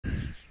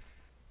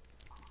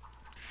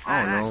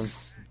I don't know.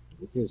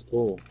 It seems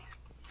cool.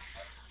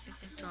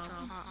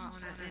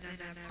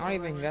 I don't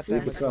even got We that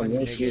can much sell money,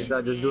 Yankees. nigga.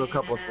 I just do a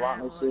couple slot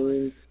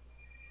machines.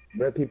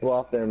 Rip people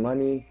off their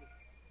money.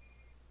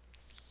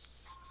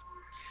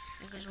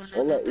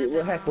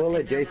 We'll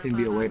let Jason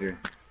be a waiter.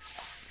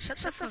 Shut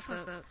the fuck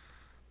up.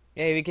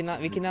 Hey, we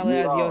cannot let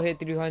Azio hit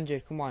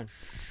 300. Come on.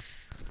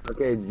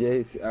 Okay,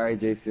 Jason. All right,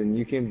 Jason.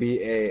 You can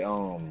be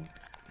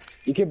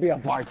a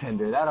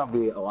bartender. That'll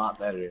be a lot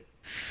better.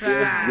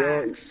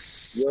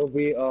 Facts. You'll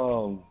be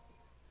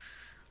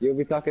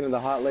talking to the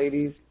hot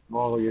ladies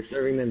while you're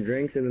serving them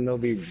drinks, and then they'll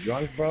be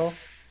drunk, bro.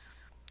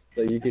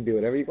 So you can do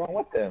whatever you want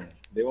with them.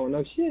 They won't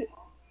know shit.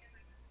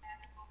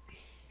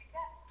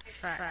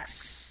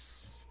 Facts.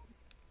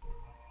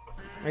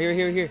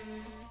 Here.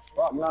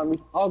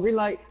 Oh, green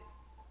light.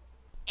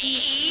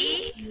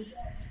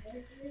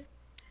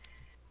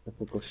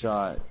 Typical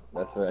shot.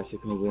 That's where that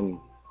shit comes in.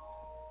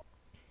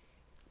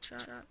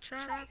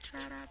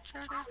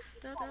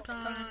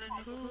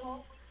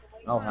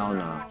 Oh, hell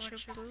no.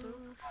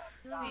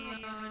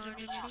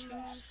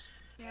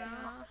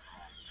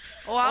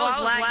 Oh, I was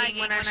lagging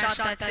when I shot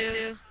that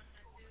too.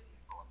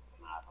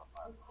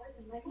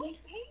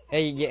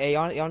 Hey, you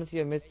wanna see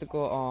a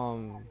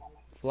mystical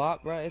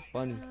flop, bro? It's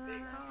funny.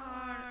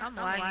 I'm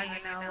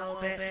lagging now a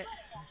little bit.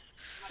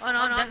 Oh no,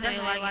 I'm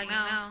definitely lagging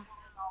now.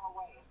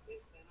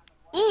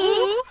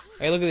 Ooh!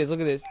 Hey, look at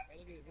this.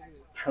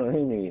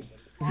 Crazy.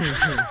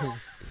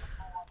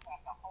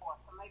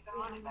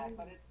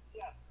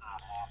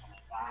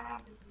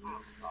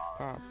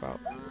 Pop out.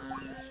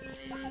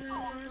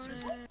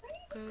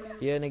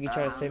 Yeah, nigga, you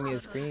try to send me a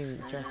screen.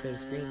 You try to send a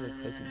screen, little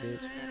pussy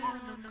bitch.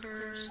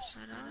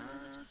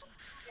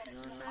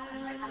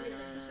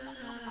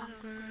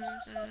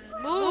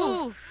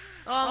 Move!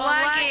 Oh, I'm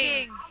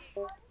lagging.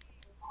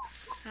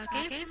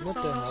 Okay, What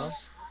the hell?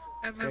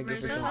 I'm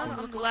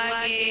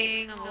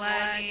lagging.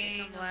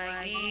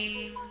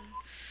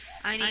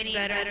 I need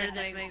better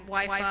than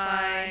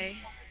Wi-Fi.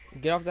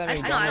 Get off that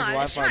It's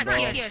McDonald's not Wi-Fi, bro.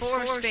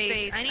 PS4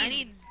 space. I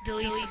need to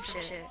delete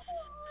some shit.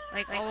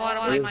 Like a lot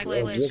of my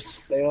clips.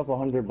 Just save up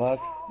 $100,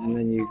 and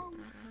then you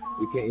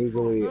can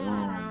easily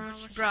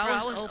Bro,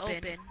 I was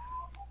open.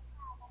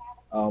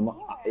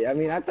 I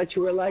mean, I thought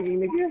you were lagging,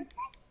 nigga.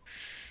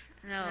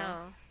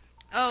 No.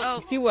 Oh.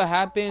 You see what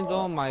happens?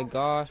 Oh my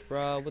gosh,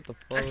 bro. What the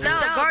fuck? Estelle,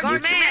 guard your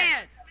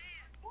man.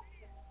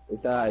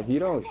 It's if you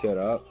don't shut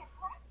up.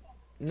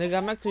 Nigga,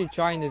 I'm actually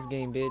trying this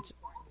game, bitch.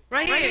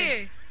 Right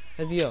here.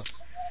 Azio.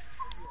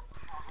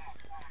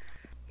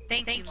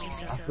 Thank you,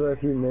 Misa. So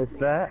if you missed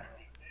that.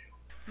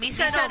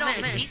 Misa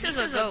don't miss. Misa's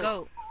a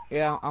goat.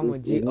 Yeah, I'm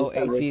with GOAT,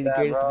 the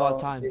greatest of all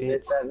time,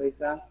 bitch.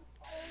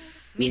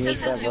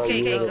 Misa's a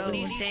 2K goat. What are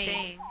you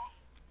saying?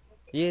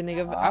 Yeah,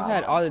 nigga, I've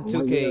had all the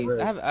 2Ks.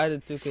 I have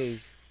added 2Ks.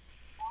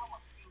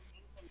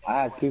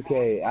 I had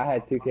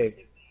 2K.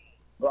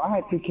 Bro, I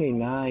had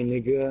 2K9,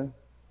 nigga.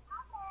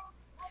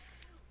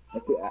 I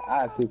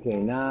have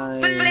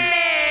 2K9.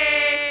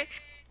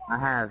 I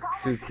have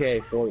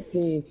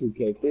 2K14,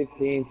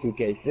 2K15,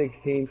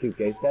 2K16,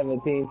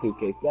 2K17,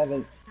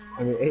 2K7,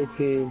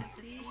 18.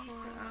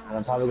 And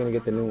I'm probably gonna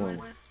get the new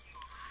one.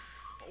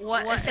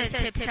 What? I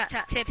said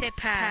tip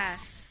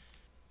pass.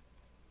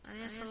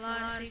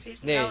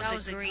 That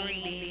was a green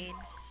bean.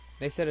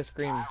 They said a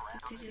scream.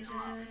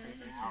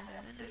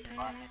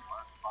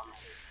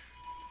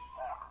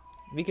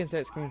 We can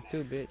set screens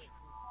too, bitch.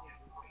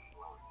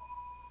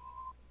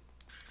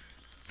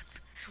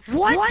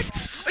 What?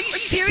 Are you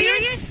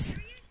serious?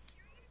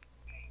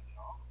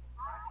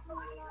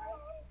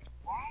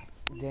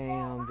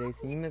 Damn,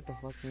 Jason, you missed the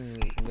fucking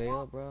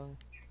layup, bro.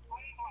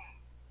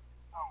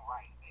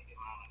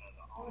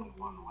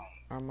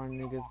 Are my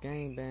niggas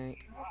gangbang?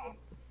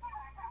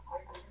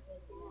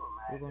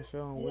 We're gonna show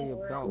them where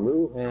you're about.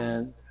 Blue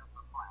hand.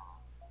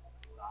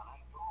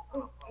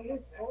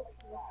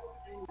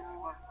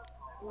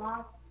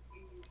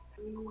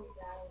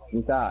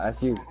 Misa,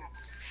 that's you.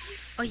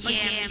 Oh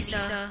yeah,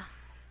 Misa.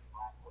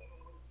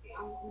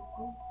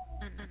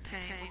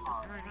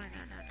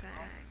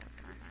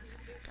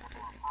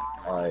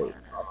 Alright,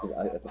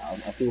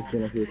 I see the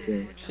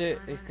screen. Shit,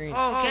 they screen.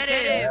 Oh, get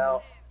it!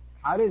 Well,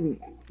 I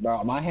didn't,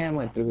 bro, my hand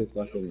went through his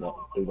fucking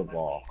through the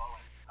ball.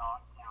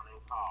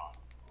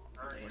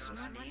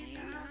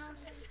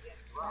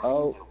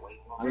 Oh,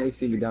 I know you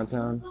see me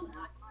downtown.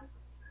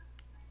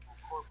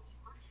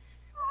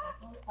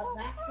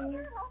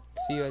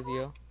 See you,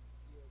 Azio.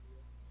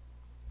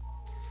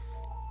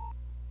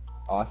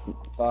 Oh,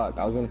 fuck,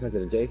 I was gonna cut to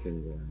the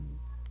Jason, but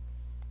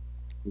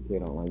UK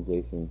don't like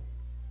Jason.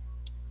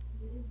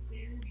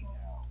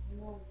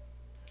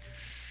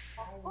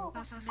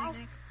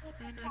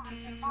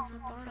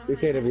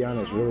 2K, to be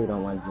honest, really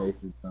don't like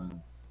Jason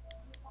sometimes.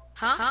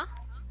 Huh?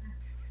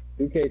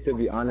 2K, to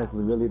be honest,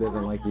 really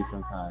doesn't like you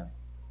sometimes.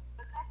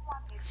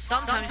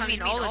 Sometimes, I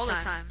mean all the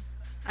time.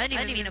 I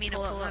didn't even mean to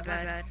pull up, my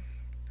bad.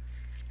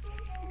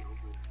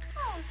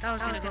 That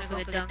was gonna go for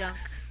the dunk.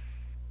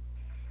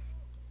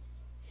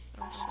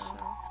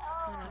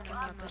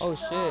 Oh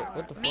shit,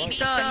 what the fuck?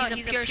 Misa,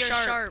 he's a pure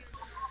sharp.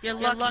 You're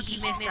lucky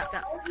he missed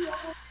that.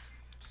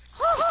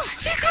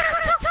 He could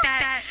have took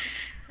that.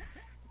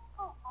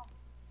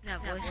 That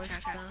voice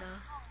crack though.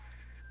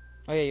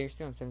 Oh yeah, you're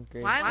still in 7th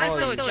grade. Why am I oh,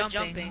 still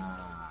jumping?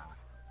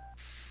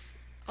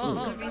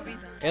 Oh, good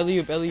rebound.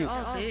 Alley-oop, alley-oop.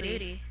 Oh,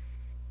 beauty.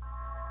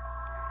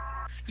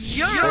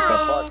 Yo!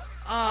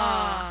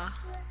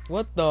 What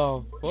What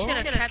the fuck? Should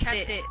have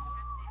kept it.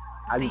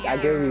 I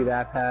gave you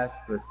that pass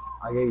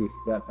I gave you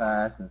that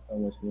pass and so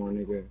much more,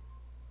 nigga.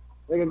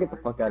 Nigga, get the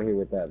fuck out of here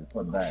with that.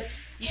 Put back.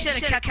 You should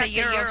have kept the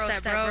Euro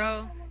step,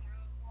 bro.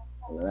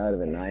 Well, that would have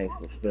been nice,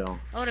 but still.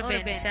 That would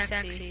have been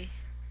sexy.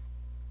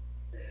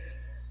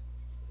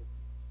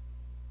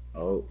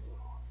 Oh.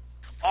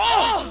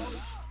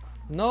 Oh!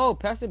 No,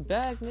 pass it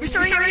back, nigga. We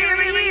start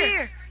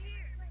here.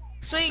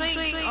 Swing.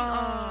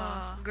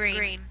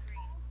 Green.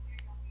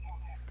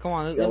 Come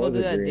on, let's go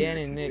do that Dan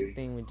and Nick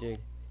thing with Jig.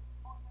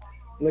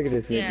 Look at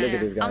this, Nick. Look at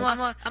this guy. I'm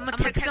gonna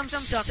text them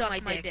suck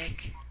my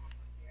dick.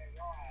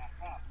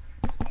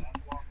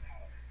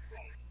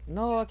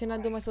 No, I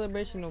cannot do my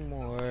celebration no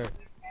more.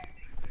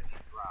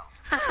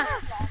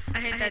 I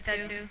hate that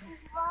too.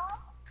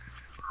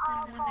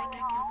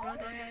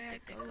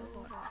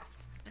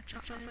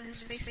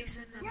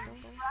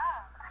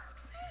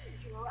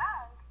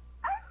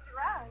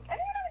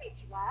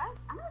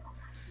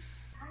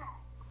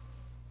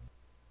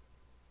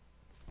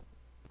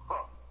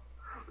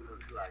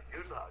 Looks like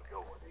you're not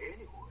going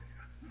anywhere.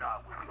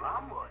 Not with my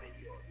money,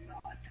 you're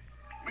not.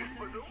 Miss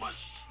Manuma.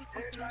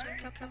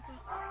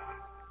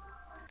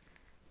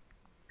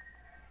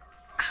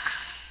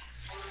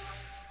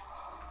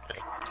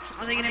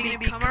 Are they gonna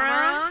be come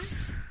around?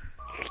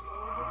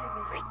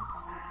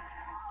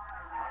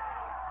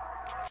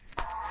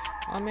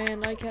 Oh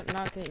man, I can't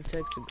not getting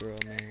text a girl,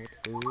 man. What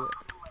the fuck?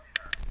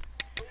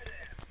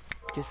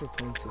 Just for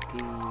points,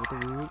 okay? What the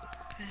fuck?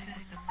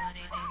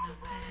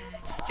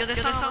 Yo,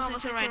 this song I'm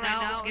listening to right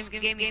now is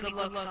giving me good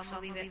looks, so I'm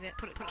gonna leave it.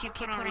 Keep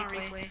put on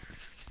replay. Right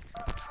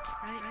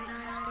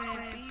now, it's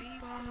playing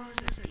B-balls,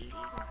 there's a eagle.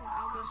 I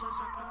was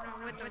also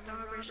coming with the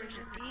numbers, there's a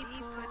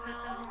B-boy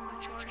now.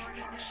 I'm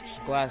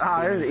charging. Glass.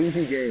 There's an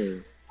easy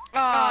game.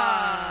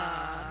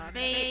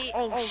 Mate.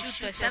 Oh, shoot,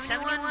 the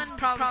 71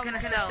 probably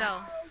gonna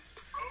sell.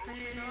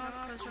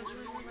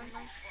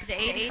 The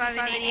 85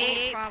 and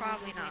 88,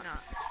 probably not.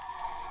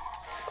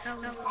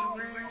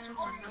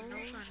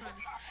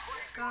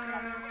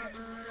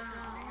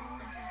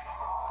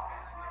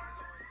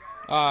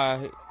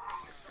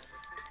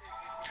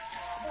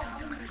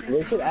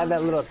 They should add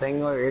that little thing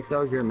where it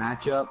shows your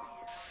matchup.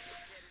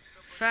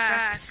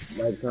 Facts.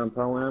 Like some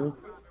poem.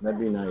 That'd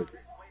be nice.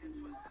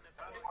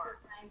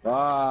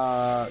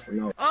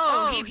 No.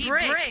 Oh, he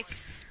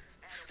bricked.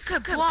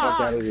 Good Fuck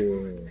block. out of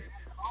here.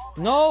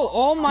 No,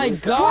 oh my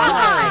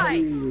god!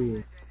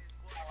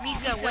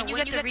 Misa, when you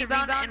get the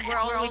rebound and we're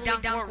all the way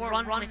down court,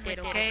 run with it,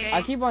 okay?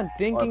 I keep on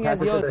thinking Or as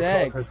pass it to Yo's the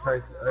ex. closest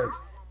person.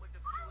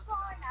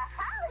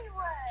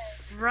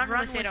 Run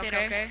with it,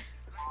 okay?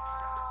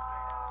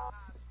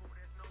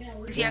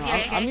 Is he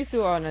okay? I'm used to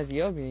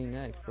Naziel being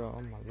next, bro.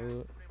 Oh my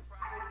lord.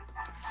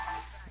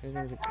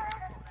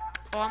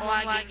 Oh,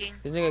 I'm lagging.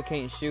 This nigga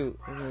can't shoot.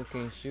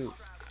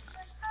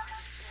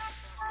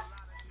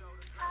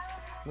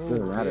 Move,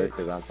 Doesn't matter bitch.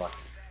 because I'm fucking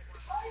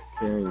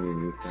hearing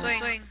you.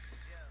 Swing.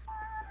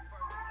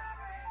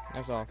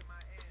 That's all.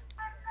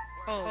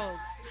 Oh.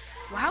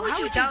 How would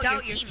you doubt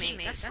your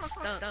teammate? That's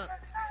fucked up.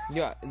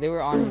 Yeah, they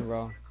were on him,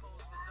 bro.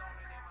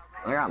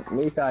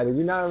 Misa, did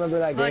you not remember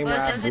that game where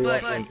I blew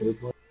up on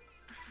 3-point?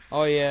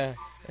 Oh yeah,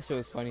 that shit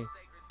was funny.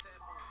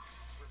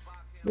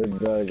 The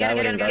guy Get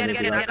with him, the I gun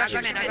got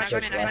your man.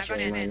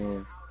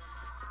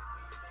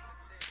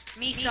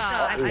 Misa,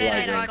 I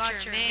said I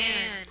got your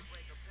man.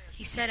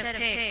 He said a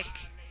pick.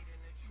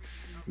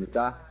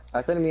 Misa,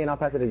 pass it to me and I'll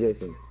pass it to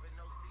Jason.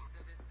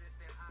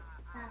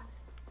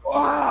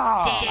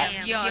 Wow!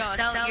 Damn, yo,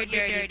 sell your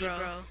dirty,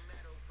 bro.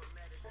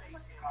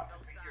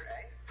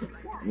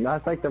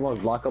 That's like the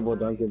most blockable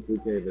dunk in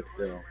 2K, but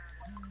still.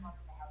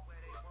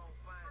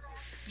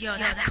 Yo,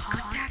 that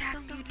contact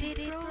you did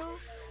it, bro?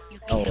 You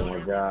Oh killed my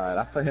him. god,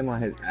 I put him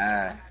on his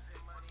ass.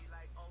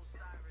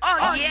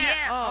 Oh,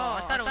 yeah. Oh,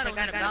 I thought it was like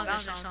out of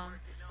bounds or something.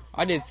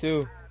 I did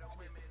too.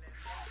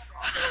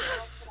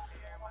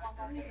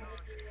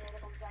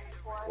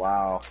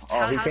 Wow.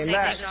 Oh, he came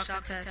back.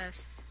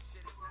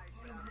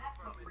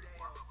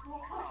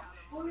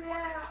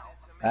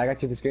 I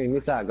got you the screen.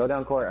 Misa, go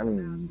down court.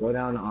 Go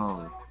down,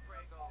 Alright,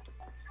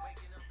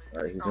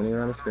 he's running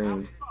around the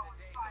screen.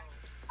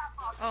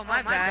 Oh,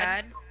 my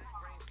bad.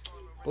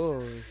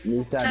 Whoa.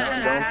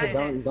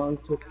 Misa, don't.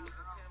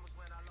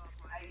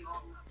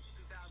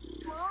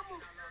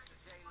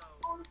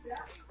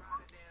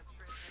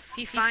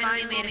 He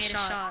finally made a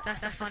shot.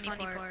 That's the funny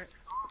part.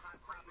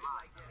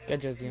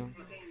 Get Josie on.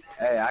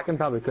 Hey, I can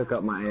probably cook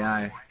up my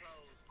AI.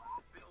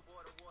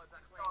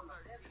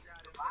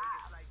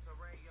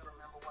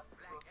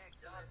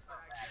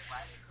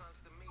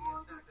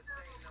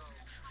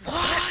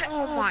 What?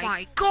 Oh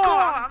my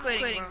god! I'm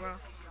quitting, bro.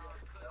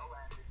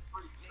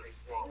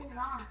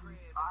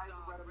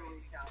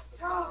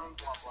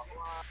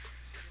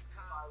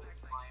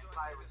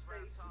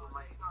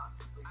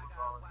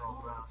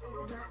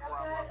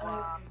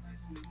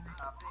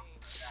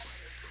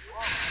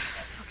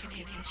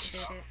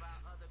 this shit.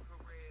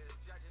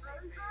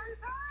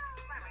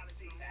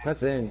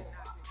 That's in.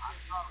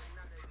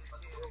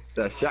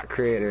 The shot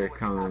creator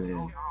coming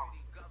in.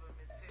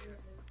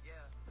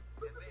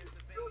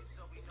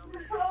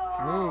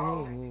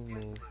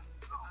 Move.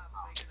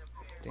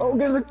 Oh,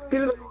 get it.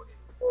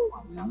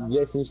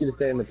 Jason, you should have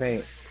stayed in the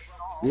paint.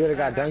 You would have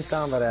got dunked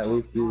on, but at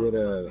least you would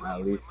have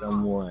at least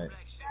somewhat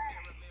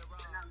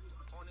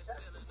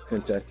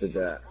contested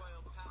that.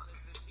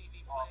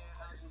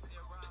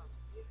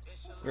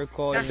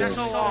 Recording. That's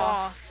so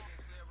off.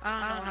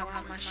 I don't know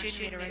how my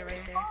shooting made it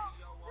right there.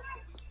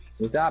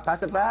 You stop,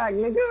 pass it back,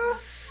 nigga.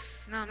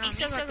 No, me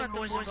still got the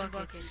boys and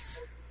buckets.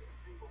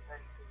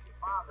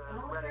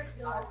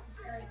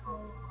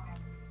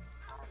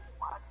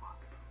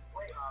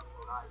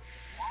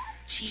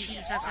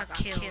 Jesus, I got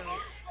killed.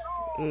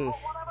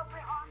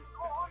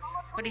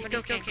 But he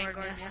still can't guard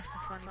me, that's the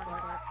funny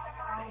part.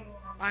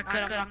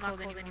 I'm not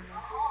cold anymore.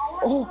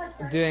 Oh,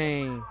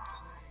 Dang.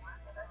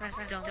 That's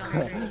dumb,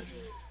 crazy.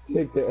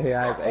 kick the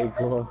AI's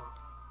ankle.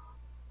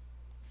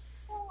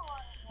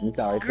 You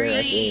saw right there,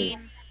 that's it.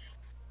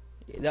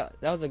 Green. That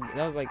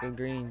was like a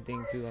green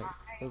thing too. Like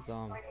it was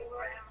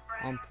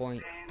on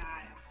point.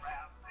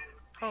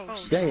 Oh,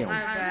 shit, Damn. my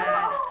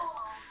bad.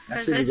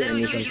 Because this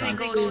usually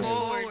goes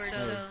forward,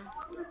 so...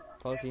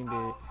 Posting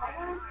bit.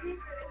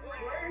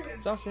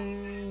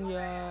 Saucing,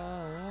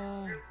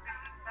 yeah.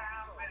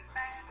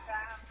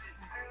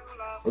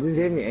 It just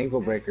gave me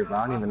ankle breaker, but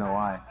I don't even know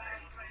why.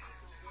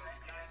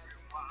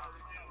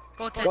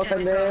 Go to Go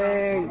tennis.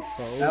 Nick!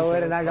 That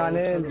would have not gone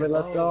in, but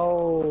let's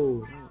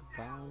go.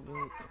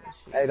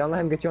 Hey, don't let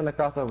him get you on the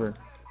crossover.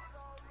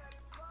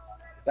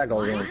 That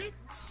goes in.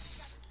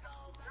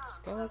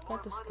 Go,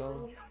 got this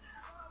go.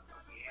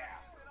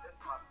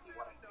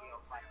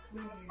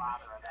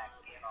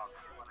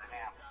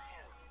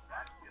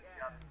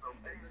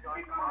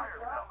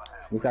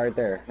 He's right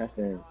there. That's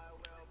in.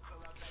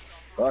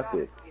 Fuck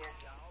it.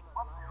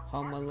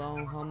 Home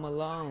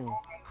alone.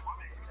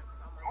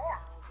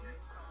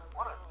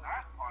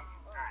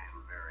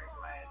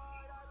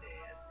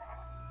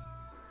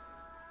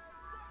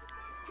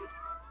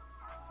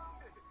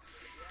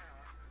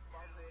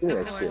 Do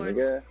that shit,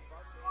 nigga.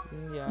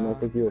 Yeah. I don't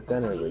think you a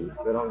center, but you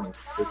still don't.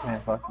 You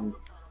can't fucking.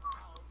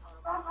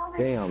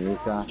 Damn,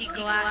 Mika. He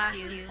glassed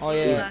you. Oh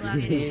yeah,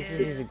 He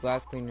he's a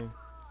glass cleaner.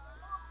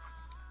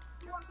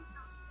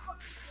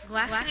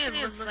 Glass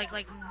cleaner looks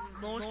like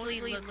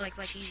mostly look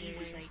like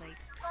cheaters, like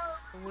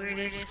the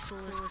weirdest,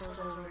 coolest clothes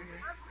over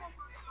here.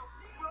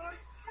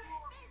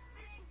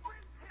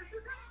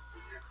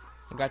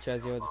 I got you,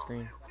 Azio, with the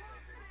screen.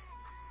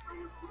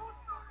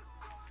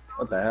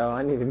 What the hell?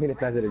 I needed me to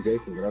pass it to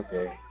Jason, but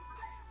okay.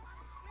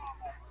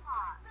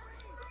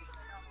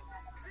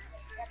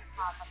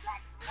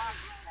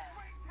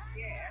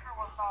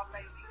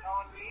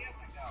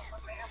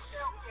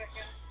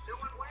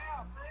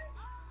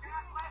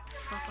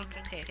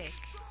 Fucking pick.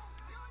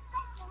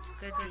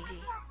 Good D.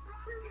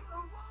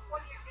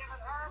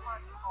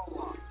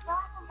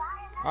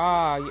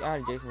 Ah, you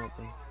had Jason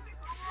open.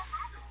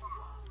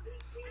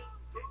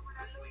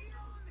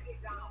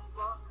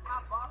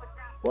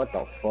 What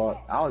the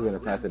fuck? I was gonna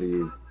pass it to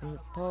you.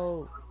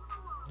 Oh,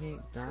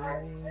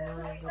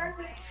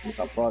 What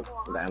the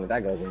fuck? Damn it,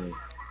 that goes in.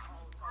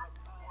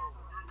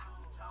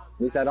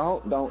 Lisa,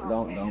 don't.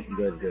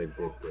 Good.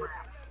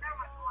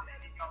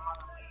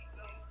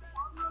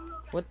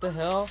 what the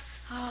hell?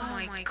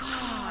 Oh my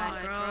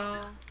god,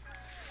 bro.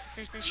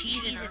 They're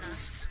cheating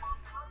us.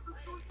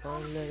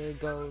 Don't let it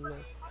go.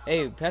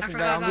 Hey, pass it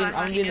forgot back. I'm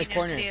about being in the Sasha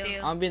corner. too.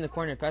 I'm being in the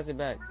corner. Pass it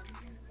back.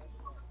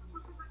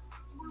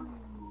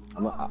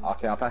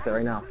 Okay, I'll pass it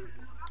right now.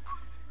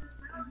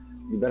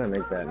 You better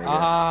make that, nigga.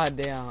 Ah,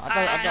 damn. I thought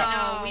I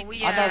I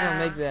was gonna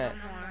make that.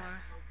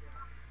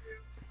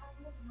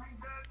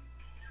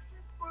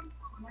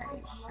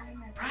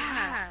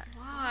 Brad,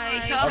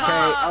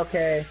 why?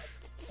 Okay.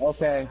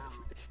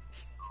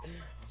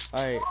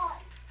 Alright.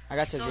 I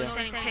got you, So Joe. we're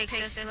sending pics,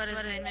 just let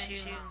us in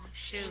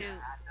shoot.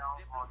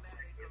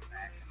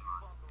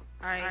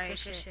 Alright, good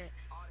shit.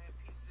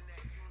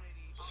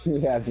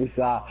 Yeah,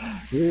 Lisa.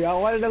 I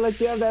wanted to let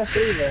you have that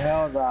free, but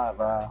hell nah,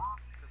 bro.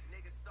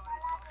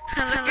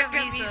 Look at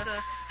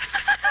Visa.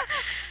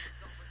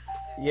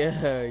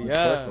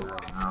 Yeah.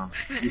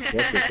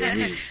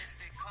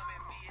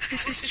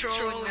 She's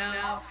trolling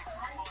now.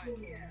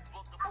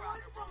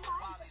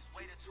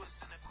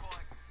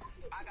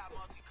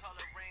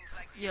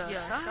 Yeah,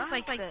 sounds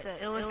like the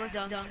illest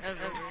dunks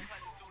ever.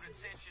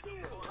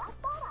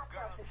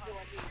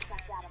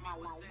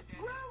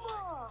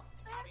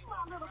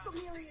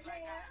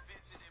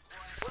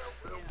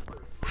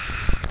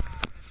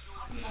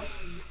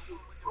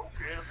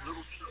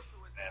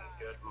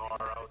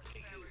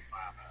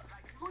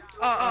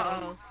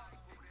 Uh-oh.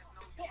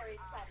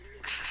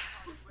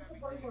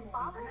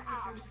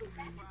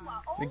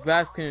 The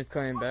glass cleaner's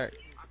coming back.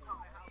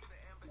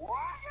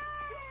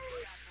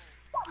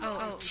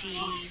 Oh,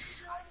 jeez.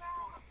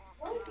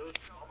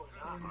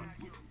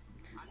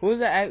 Who's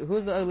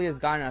the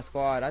ugliest guy in our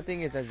squad? I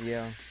think it's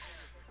Aziel.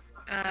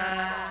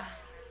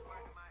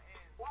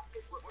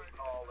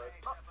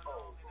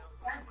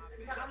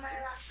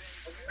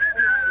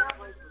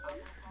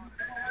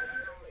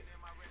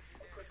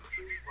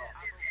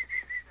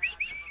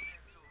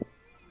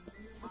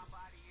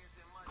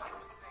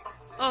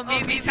 Oh,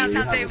 maybe sounds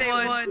the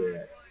same one.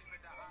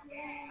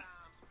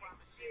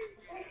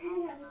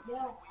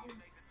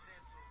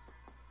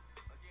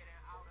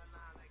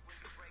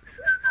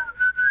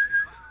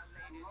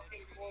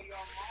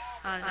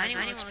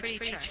 Anyone looks pretty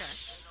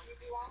trash.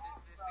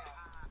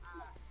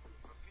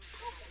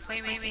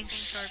 Playmaking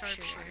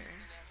sharpshooter.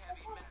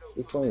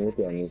 Who's playing with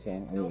you on this, huh? I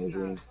mean,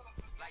 Adrian.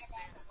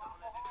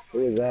 Who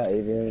is that,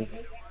 Adrian?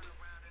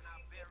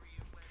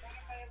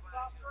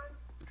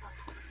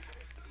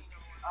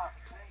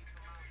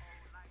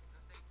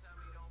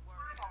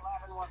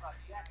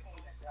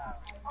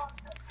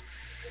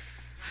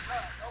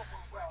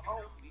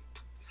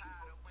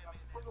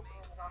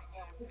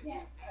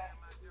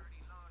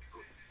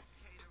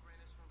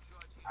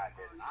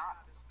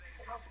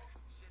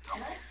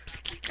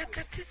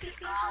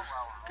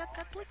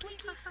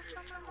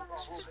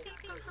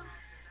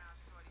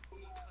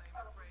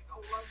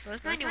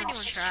 Those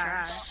 91's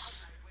trash.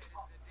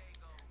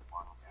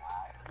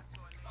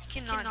 He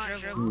cannot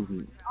dribble.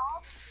 Easy.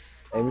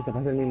 Hey, Mr.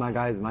 Pass me my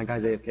guys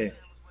AFK.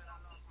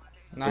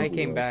 Nah, he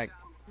came back.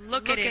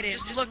 Look at him,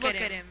 just look at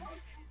him.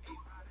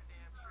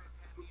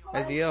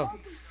 SEO.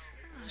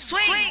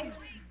 Swing!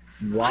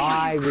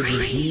 Why would you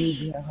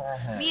crazy? do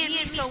that? Me and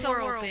Miso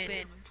were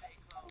open.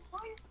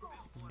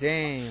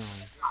 Damn.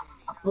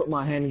 I put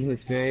my hand in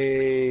his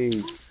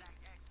face.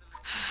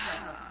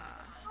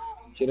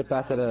 Should have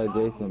passed it to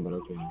Jason, but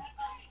okay.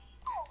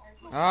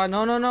 Ah,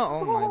 no.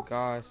 Oh my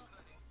gosh.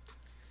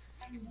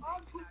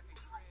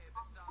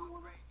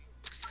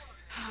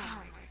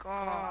 Oh my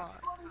god.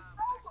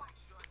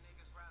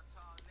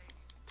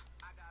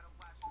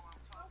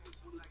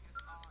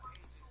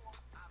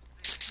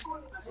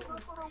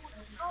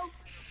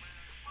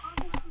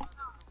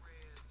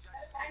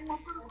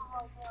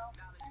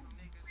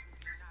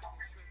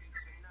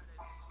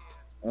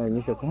 Hey,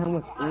 Nisha, tell him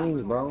what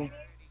screens, bro.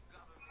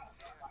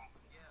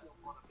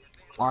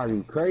 Are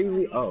you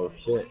crazy? Oh,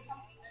 shit.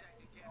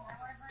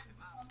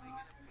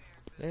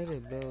 Let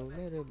it blow,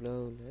 let it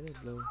blow, let it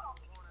blow.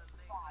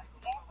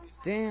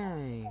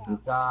 Dang.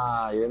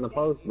 Nah, you're in the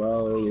post,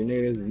 bro. Your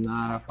nigga's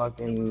not a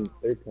fucking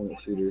three-point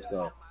shooter,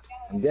 so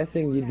I'm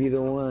guessing you'd be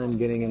the one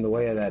getting in the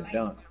way of that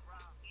dunk.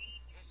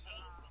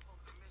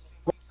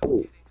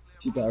 Oh,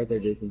 shoot that right there,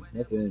 Jason.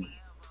 That's in.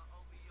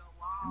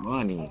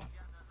 Money.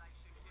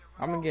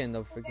 I'm gonna get in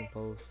the freaking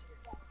post.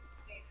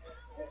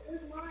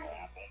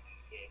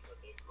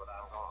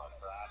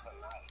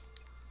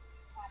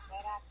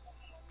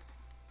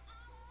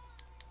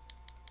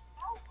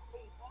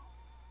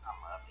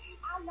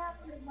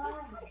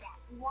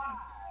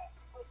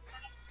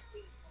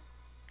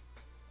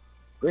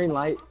 Green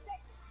light.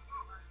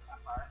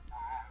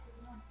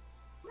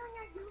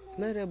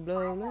 Let it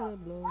blow, let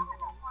it blow.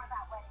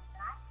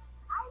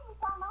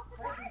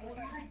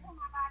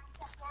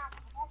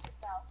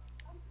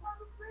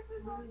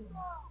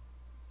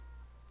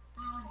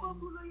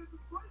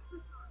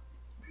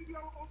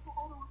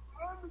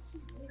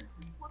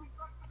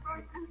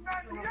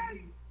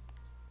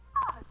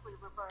 Honestly,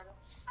 Roberta,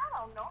 I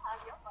don't know how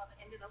your mother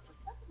ended up with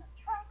such an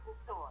attractive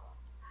daughter.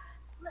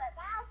 Look,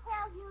 I'll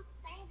tell you the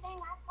same thing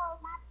I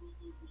told my PE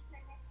teacher,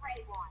 Miss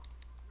Rayborn.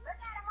 Look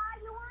at him all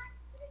you want.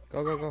 Go.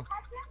 I will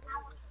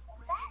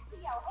back to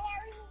your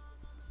hairy.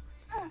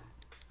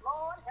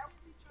 Lord help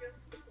me,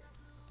 children.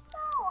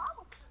 No, I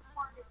was just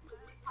wondering if you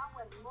would become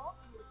way more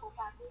beautiful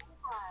by being a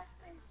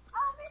bridesmaid.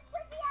 Oh, Miss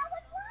Ricky, I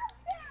would love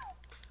to.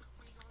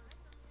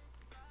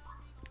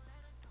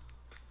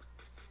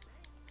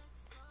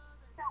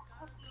 So,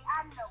 Cookie,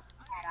 I know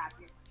we had our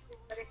differences,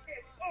 but if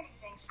there's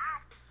anything I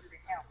can do to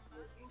help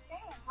you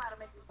can try to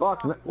make it.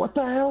 Fuck, man. What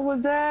the hell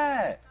was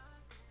that?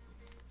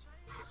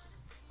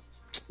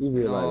 You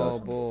realize No,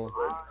 that's bull.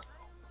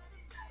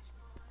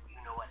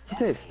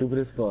 That's stupid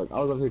as fuck. I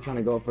was up here trying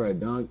to go for a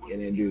dunk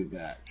and then do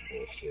that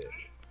bullshit.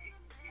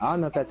 I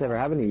don't know if that's ever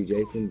happened to you,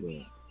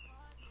 Jason,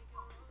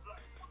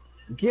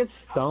 but get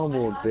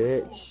stumbled,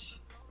 bitch.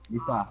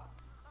 You saw.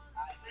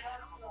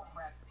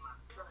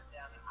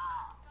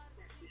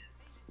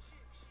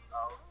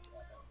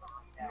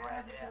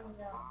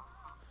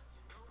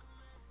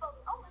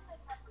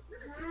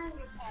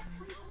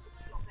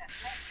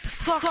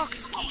 Fuck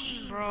this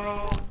game,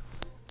 bro.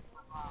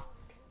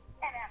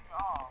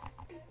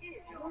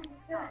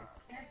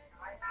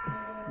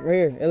 Right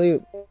here,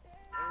 Elliot.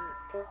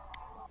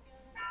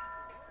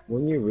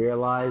 When you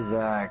realize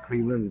that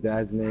Cleveland's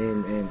dad's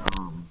name and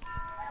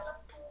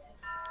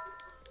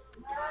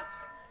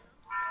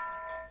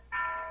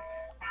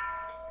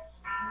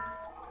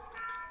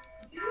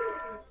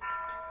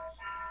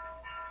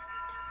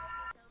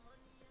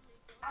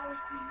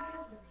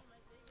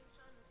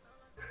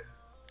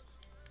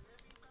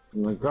oh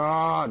my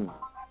god.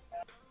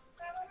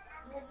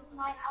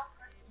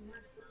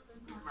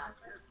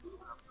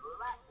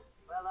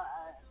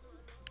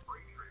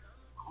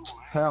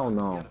 Hell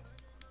no. Okay,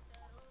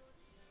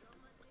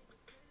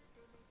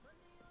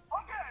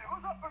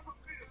 who's up for some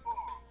beer for?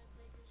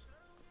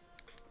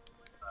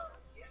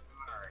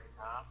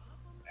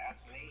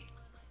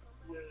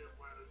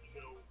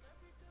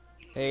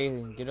 Hey,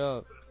 get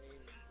up.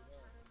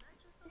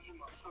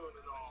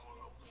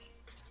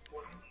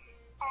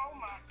 Oh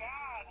my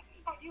God.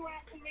 Are you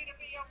asking me to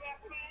be your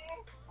best man?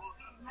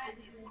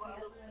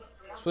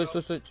 Switch.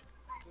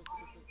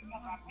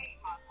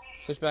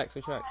 Switch back.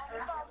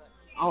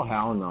 Oh,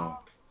 hell no.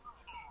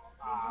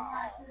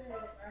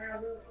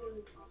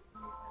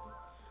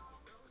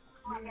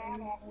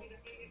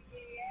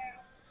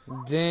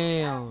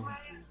 Damn.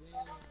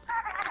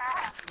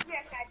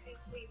 Yes, I do,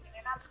 Cleveland,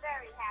 and I'm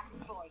very happy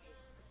for you.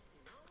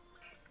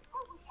 I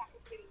wish I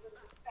could get a little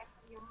respect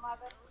from your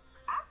mother.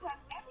 I've done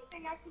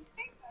everything I can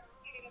think of to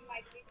get him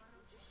like this.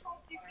 Don't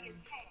give me a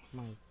chance.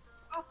 My.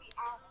 I'll be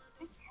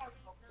honest, it's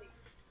terrible, please.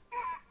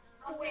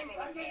 Women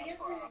have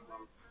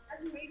problems.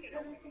 Speaking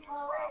of women's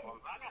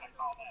problems, I gotta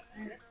call that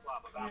strip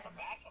club about the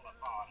bachelor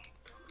party.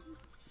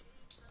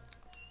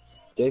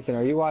 Jason,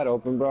 are you wide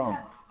open, bro?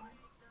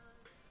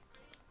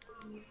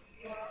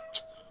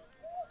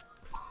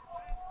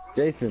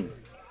 Jason.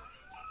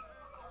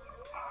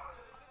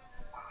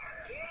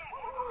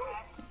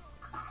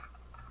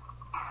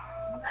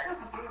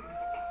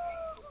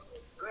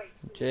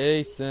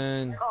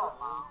 Jason.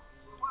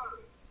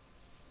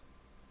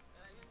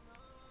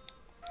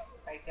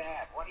 Hey,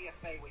 Dad, what do you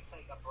say we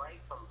take a break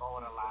from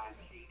borderline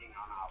cheating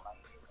on our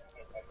ladies and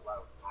hit the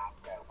close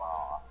macho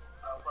bar?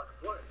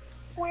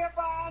 We're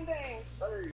bonding. Hey.